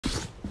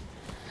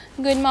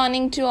Good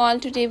morning to all.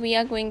 Today we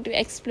are going to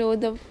explore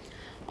the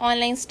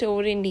online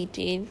store in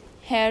detail.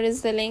 Here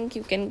is the link.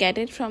 You can get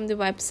it from the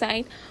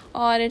website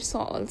or it's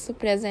also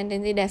present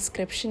in the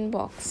description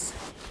box.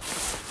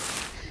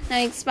 Now,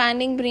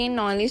 expanding brain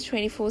knowledge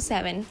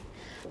 24/7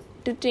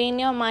 to train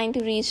your mind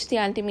to reach the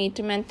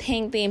ultimatum and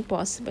think the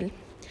impossible.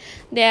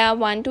 There are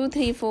 1, 2,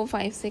 3, 4,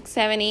 5, 6,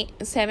 7, 8,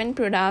 7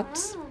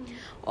 products.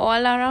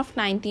 All are of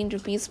 19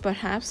 rupees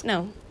perhaps.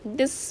 No,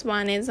 this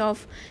one is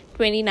of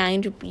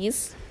 29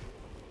 rupees.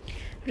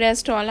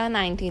 Rest all are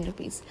 19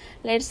 rupees.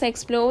 Let's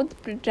explore the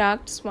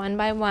products one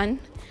by one.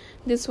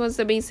 This was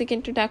the basic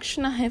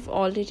introduction I have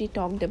already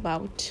talked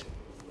about.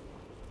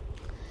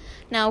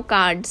 Now,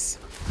 cards.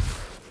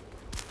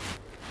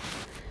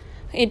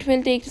 It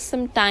will take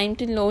some time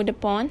to load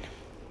upon.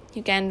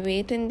 You can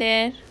wait in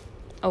there.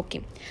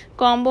 Okay.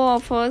 Combo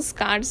offers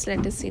cards.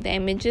 Let us see the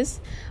images.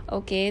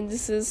 Okay,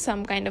 this is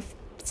some kind of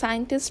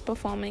scientist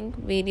performing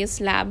various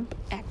lab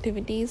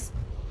activities.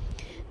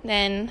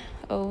 Then,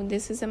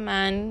 this is a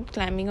man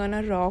climbing on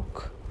a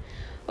rock.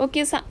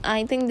 Okay, so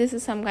I think this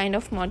is some kind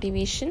of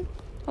motivation.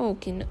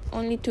 Okay, no,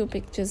 only 2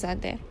 pictures are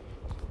there.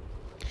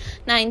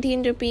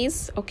 19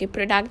 rupees. Okay,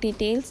 product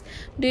details.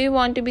 Do you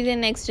want to be the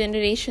next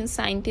generation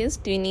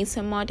scientist? Do you need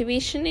some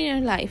motivation in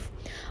your life?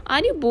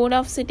 Are you bored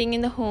of sitting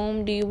in the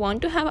home? Do you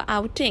want to have an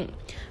outing?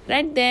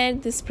 Right there,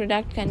 this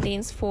product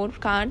contains 4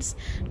 cards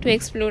to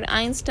explore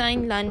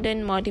Einstein,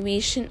 London,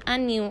 motivation,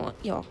 and New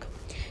York.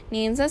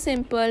 Names are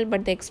simple,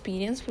 but the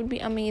experience would be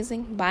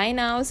amazing. Buy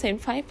now,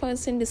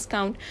 75%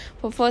 discount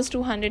for first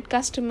 200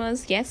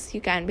 customers. Yes,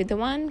 you can be the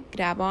one.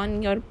 Grab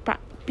on your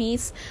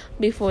piece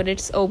before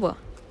it's over.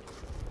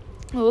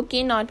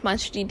 Okay, not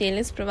much detail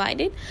is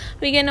provided.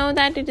 We can know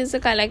that it is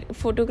a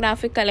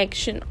photographic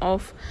collection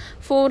of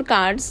 4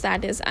 cards,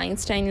 that is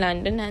Einstein,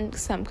 London, and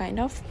some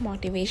kind of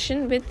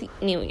motivation with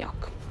New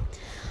York.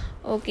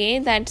 Okay,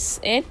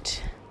 that's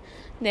it.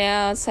 There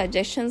are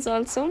suggestions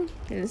also.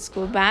 Let's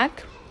go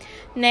back.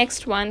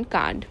 Next one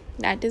card,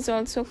 that is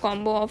also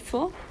combo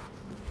offer.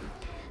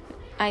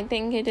 I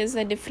think it is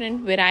a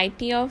different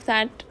variety of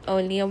that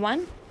earlier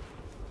one.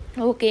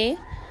 Okay,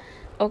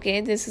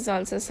 this is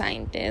also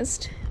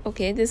scientist.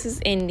 Okay, this is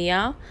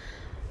India.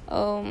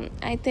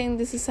 I think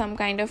this is some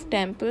kind of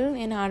temple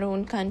in our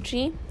own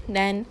country.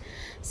 Then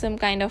some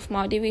kind of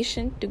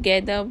motivation.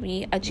 Together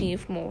we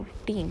achieve more.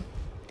 Team.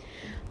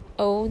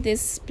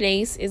 This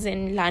place is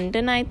in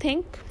London, I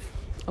think.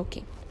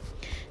 Okay,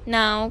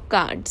 now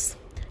cards.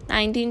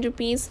 19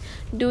 rupees.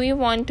 Do you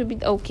want to be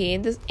okay?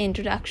 This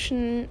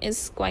introduction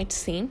is quite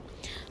same.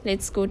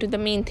 Let's go to the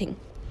main thing.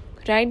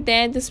 Right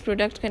there, this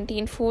product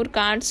contains 4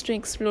 cards to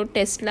explore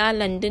Tesla,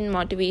 London,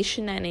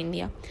 motivation, and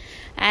India,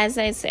 as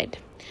I said.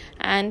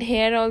 And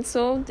here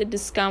also the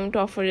discount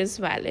offer is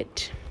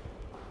valid.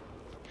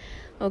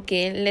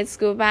 Okay, let's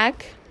go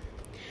back.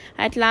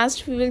 At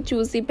last we will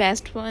choose the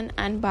best one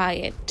and buy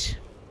it.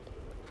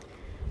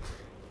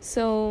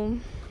 So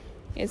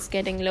it's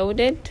getting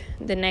loaded.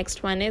 The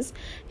next one is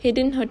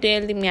Hidden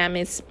Hotel, the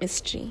Miami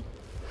Mystery.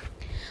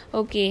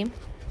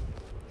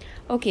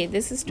 Okay,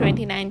 this is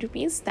 29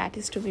 rupees. That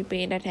is to be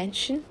paid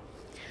attention.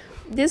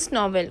 This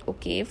novel,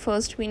 okay,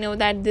 first we know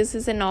that this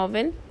is a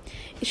novel.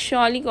 It's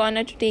surely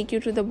gonna to take you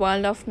to the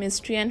world of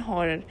mystery and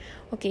horror.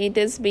 Okay, it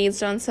is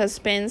based on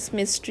suspense,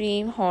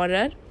 mystery,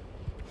 horror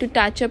to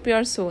touch up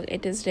your soul.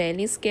 It is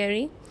really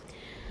scary.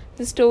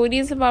 The story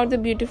is about the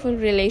beautiful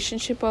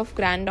relationship of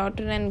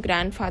granddaughter and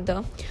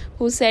grandfather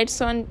who sets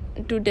on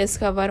to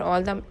discover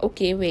all the...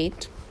 Okay,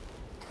 wait.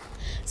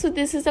 So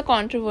this is a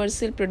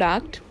controversial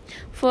product.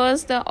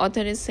 First, the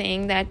author is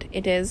saying that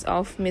it is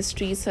of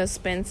mystery,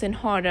 suspense, and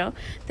horror.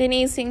 Then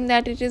he is saying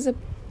that it is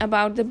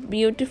about the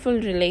beautiful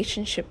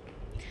relationship.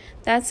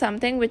 That's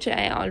something which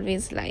I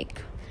always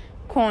like.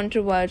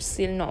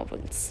 Controversial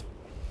novels.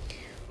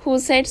 Who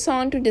sets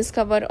on to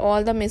discover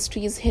all the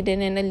mysteries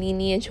hidden in a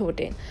lineage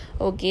hotel.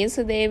 Okay,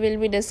 so they will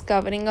be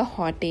discovering a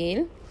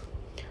hotel.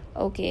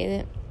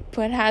 Okay,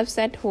 perhaps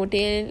that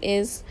hotel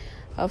is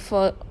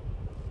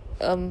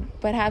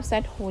perhaps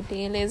that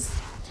hotel is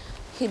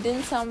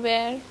hidden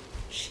somewhere.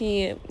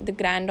 The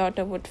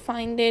granddaughter would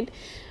find it,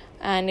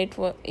 and it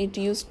was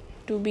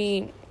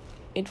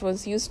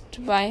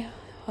used by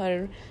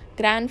her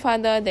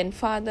grandfather, then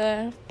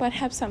father.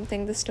 Perhaps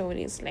something the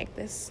story is like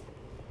this.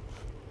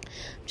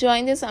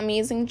 Join this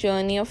amazing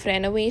journey of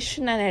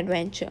renovation and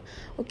adventure.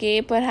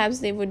 Okay, perhaps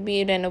they would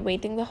be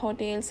renovating the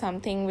hotel.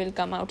 Something will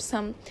come out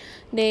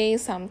someday,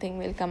 something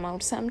will come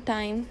out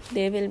sometime.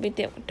 They will be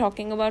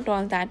talking about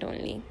all that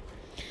only.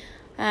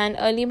 And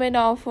early bird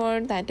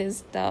offer, that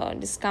is the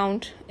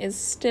discount, is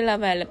still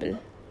available.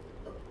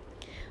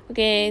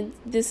 Okay,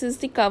 this is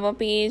the cover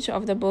page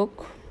of the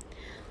book.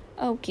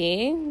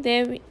 Okay,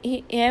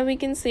 here we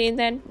can say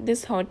that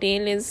this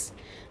hotel is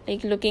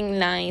like looking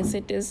nice.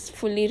 It is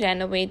fully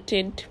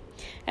renovated.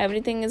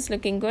 Everything is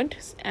looking good,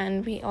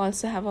 and we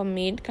also have a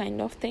maid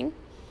kind of thing.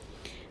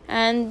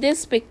 And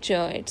this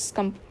picture, it's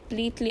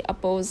completely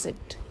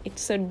opposite.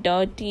 It's so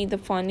dirty, the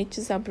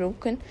furnitures are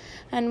broken,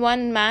 and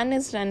one man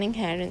is running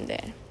here and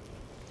there.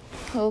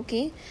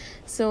 Okay,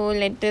 So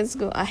let us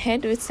go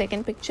ahead with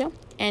second picture.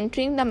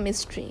 Entering the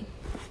mystery.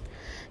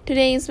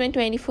 Today is my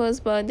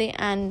 21st birthday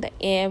and the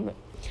air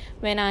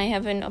when I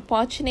have an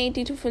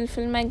opportunity to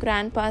fulfill my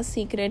grandpa's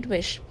secret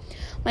wish.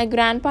 My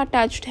grandpa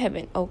touched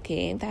heaven.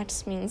 Okay,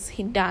 that means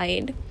he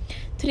died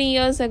 3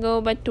 years ago,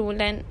 but told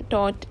and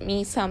taught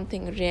me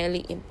something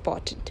really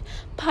important.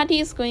 Party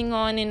is going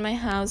on in my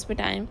house,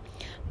 but I am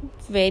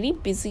very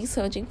busy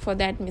searching for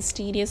that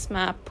mysterious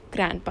map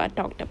grandpa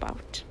talked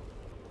about.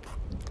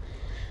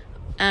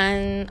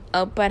 And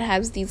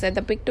perhaps these are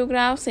the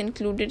pictographs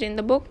included in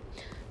the book.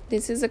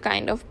 This is a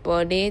kind of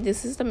birthday.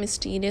 This is the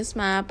mysterious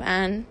map,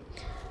 and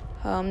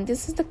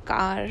this is the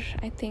car.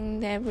 I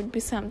think there would be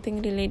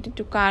something related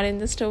to car in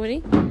the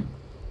story.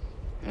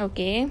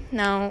 Okay,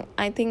 now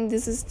I think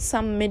this is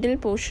some middle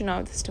portion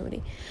of the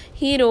story.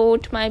 He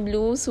wrote my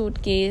blue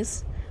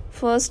suitcase.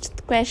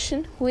 First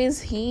question, who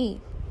is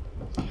he?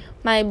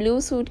 My blue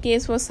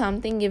suitcase was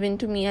something given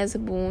to me as a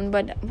boon,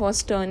 but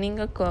was turning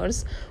a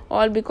curse,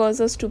 all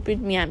because of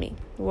stupid Miami.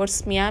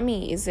 What's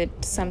Miami? Is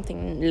it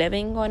something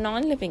living or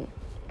non-living?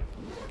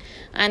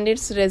 And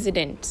its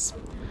residents.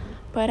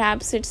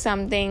 Perhaps it's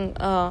something,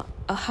 a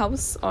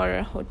house or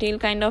a hotel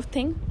kind of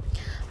thing.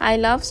 I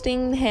love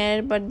staying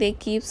here, but they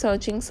keep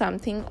searching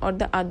something or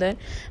the other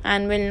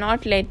and will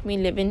not let me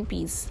live in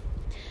peace.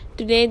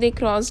 Today they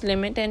crossed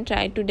limit and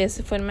tried to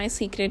decipher my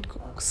secret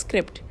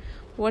script.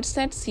 What's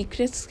that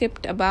secret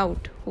script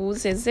about?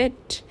 Whose is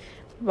it?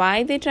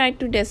 Why they tried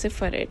to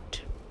decipher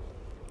it?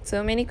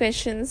 So many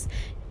questions.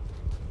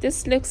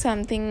 This looks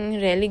something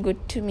really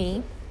good to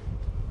me.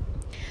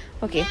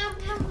 Okay,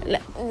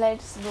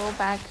 let's go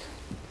back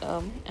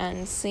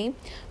and see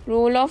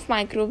role of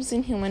microbes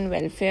in human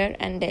welfare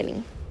and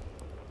Delhi.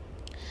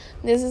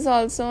 This is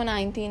also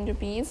 19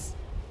 rupees.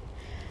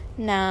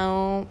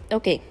 Now,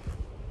 okay,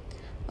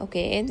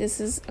 this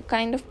is a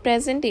kind of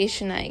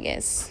presentation, I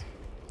guess.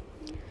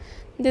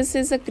 This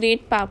is a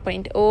great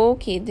PowerPoint.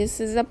 Okay, this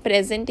is a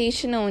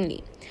presentation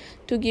only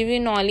to give you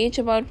knowledge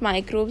about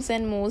microbes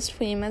and the most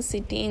famous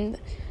city in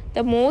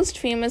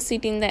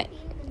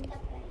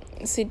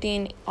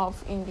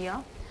of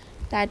India.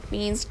 That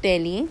means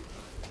Delhi.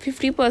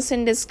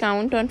 50%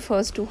 discount on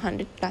first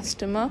 200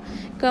 customer.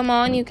 Come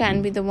on, you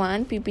can be the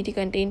one. PPT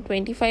contain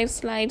 25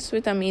 slides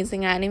with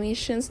amazing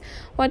animations.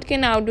 What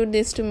can outdo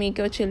this to make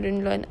your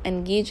children learn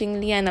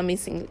engagingly and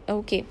amazingly?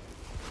 Okay,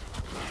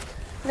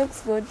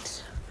 looks good,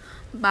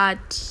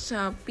 but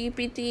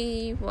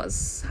PPT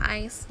was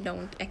I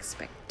don't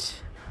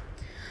expect.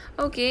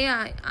 Okay,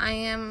 I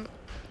am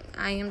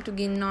to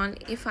gain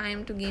knowledge. If I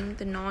am to gain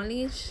the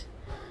knowledge,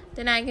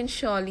 then I can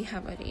surely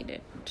have a read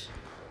it.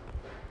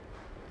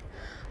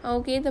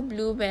 Okay, the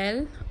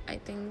Bluebell. I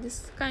think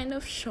this is kind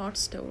of short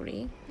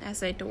story,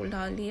 as I told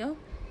earlier.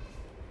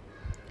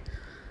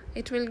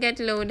 It will get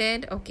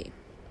loaded. Okay.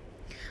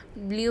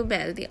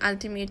 Bluebell, the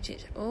ultimate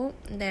change. Oh,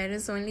 there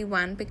is only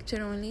one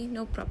picture only.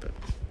 No problem.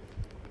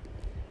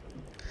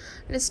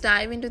 Let's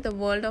dive into the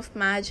world of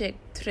magic,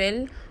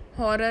 thrill,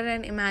 horror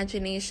and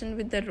imagination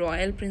with the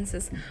Royal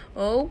Princess.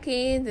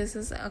 Okay, this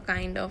is a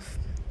kind of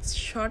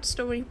short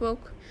story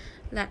book.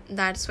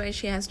 That's why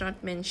she has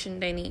not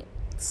mentioned any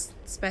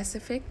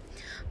specific.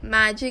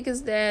 Magic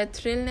is there,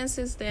 thrillness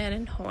is there,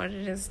 and horror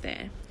is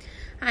there,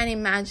 and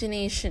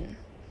imagination.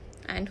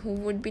 And who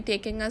would be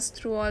taking us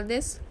through all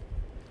this?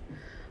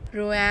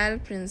 Royal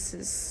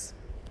Princess.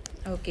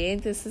 Okay,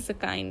 this is a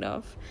kind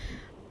of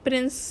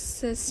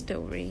princess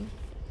story.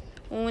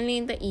 Only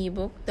in the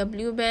ebook, the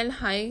Bluebell.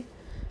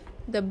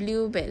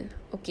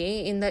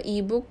 Okay, in the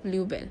ebook,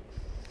 Bluebell.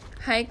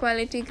 High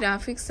quality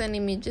graphics and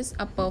images,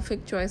 a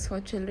perfect choice for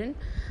children.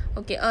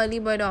 Okay, early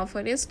bird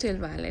offer is still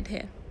valid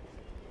here.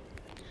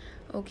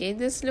 Okay,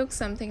 this looks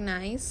something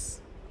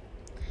nice.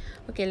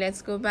 Okay,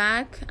 let's go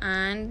back.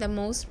 And the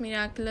most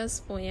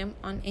miraculous poem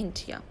on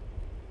India.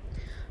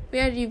 We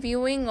are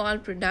reviewing all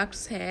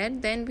products here.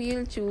 Then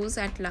we'll choose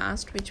at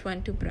last which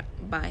one to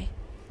buy.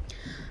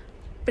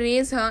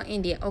 Praise her,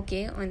 India.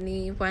 Okay,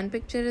 only one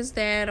picture is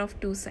there of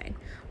two sides.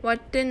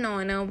 What an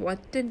honor, what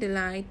a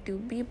delight to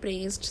be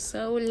praised,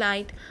 so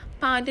light.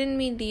 Pardon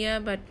me, dear,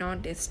 but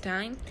not this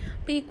time.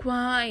 Be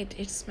quiet,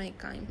 it's my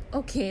kind.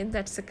 Okay,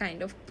 that's a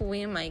kind of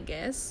poem, I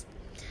guess.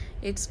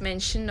 It's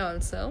mentioned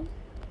also.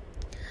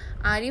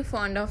 Are you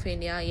fond of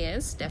India?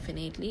 Yes,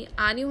 definitely.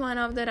 Are you one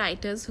of the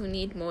writers who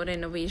need more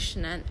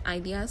innovation and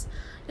ideas?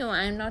 No,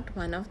 I am not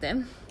one of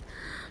them.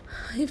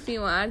 If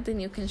you are, then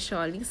you can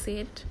surely say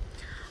it.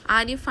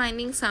 Are you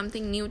finding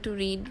something new to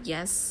read?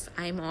 Yes,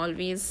 I am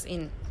always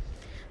in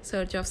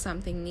search of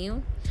something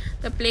new.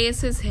 The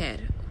place is here.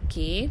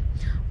 Okay,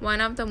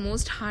 one of the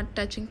most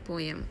heart-touching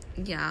poem.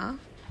 Yeah.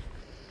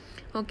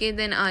 Okay,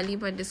 then early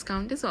bird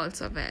discount is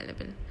also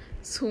available.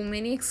 So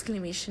many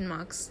exclamation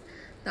marks.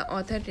 The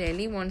author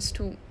really wants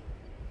to,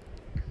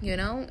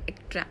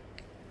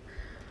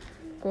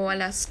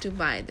 call us to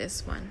buy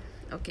this one.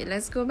 Okay,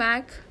 let's go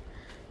back.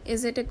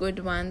 Is it a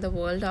good one? The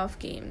World of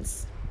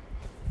Games.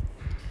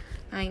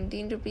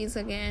 19 rupees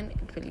again.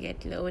 It will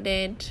get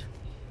loaded.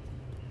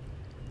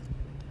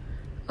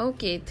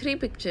 Okay, 3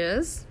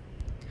 pictures.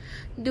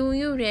 Do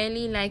you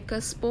really like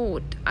a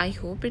sport? I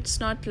hope it's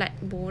not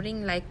like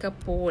boring like a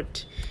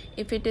port.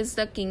 If it is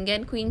the king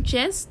and queen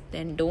chess,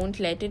 then don't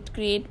let it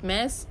create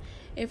mess.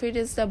 If it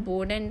is the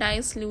board and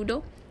dice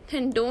ludo,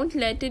 then don't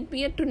let it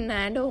be a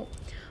tornado.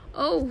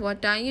 Oh,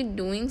 what are you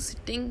doing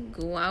sitting?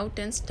 Go out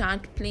and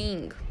start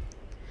playing.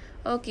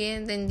 Okay,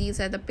 then these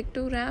are the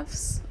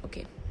pictographs.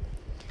 Okay.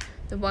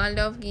 The world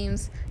of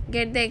games.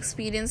 Get the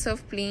experience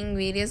of playing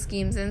various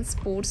games and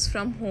sports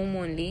from home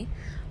only.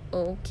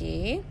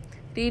 Okay.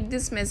 Read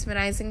this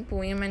mesmerizing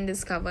poem and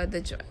discover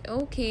the joy.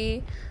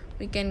 Okay.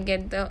 We can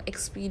get the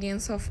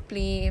experience of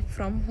play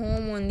from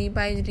home only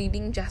by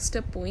reading just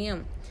a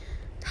poem.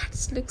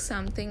 That looks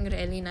something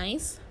really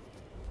nice.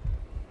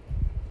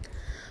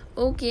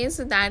 Okay,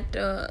 so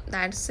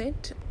that's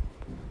it.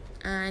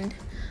 And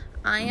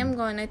I am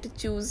gonna to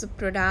choose a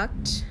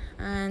product,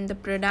 and the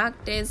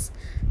product is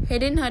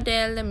Hidden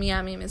Hotel, the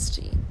Miami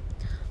Mystery.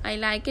 I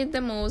like it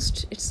the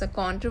most. It's a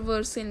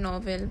controversial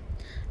novel.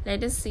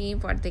 Let us see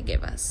what they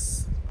give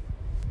us.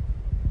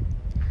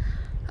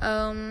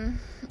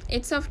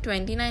 It's of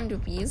 29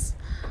 rupees.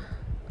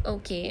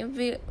 Okay,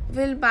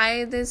 we'll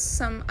buy this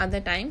some other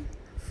time.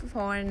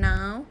 For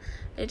now,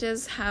 let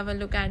us have a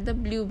look at the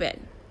Bluebell.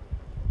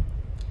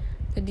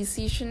 The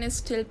decision is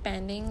still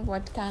pending.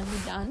 What can be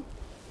done?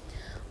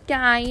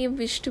 I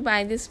wish to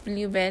buy this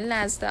Bluebell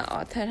as the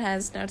author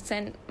has not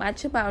said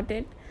much about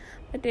it,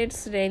 but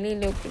it's really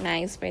look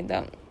nice by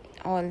the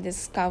all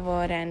this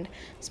cover and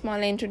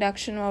small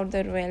introduction of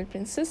the royal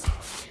princess.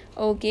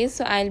 Okay,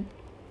 so I'll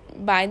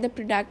buy the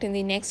product in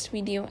the next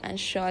video and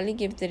surely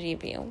give the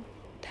review.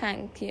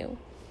 Thank you.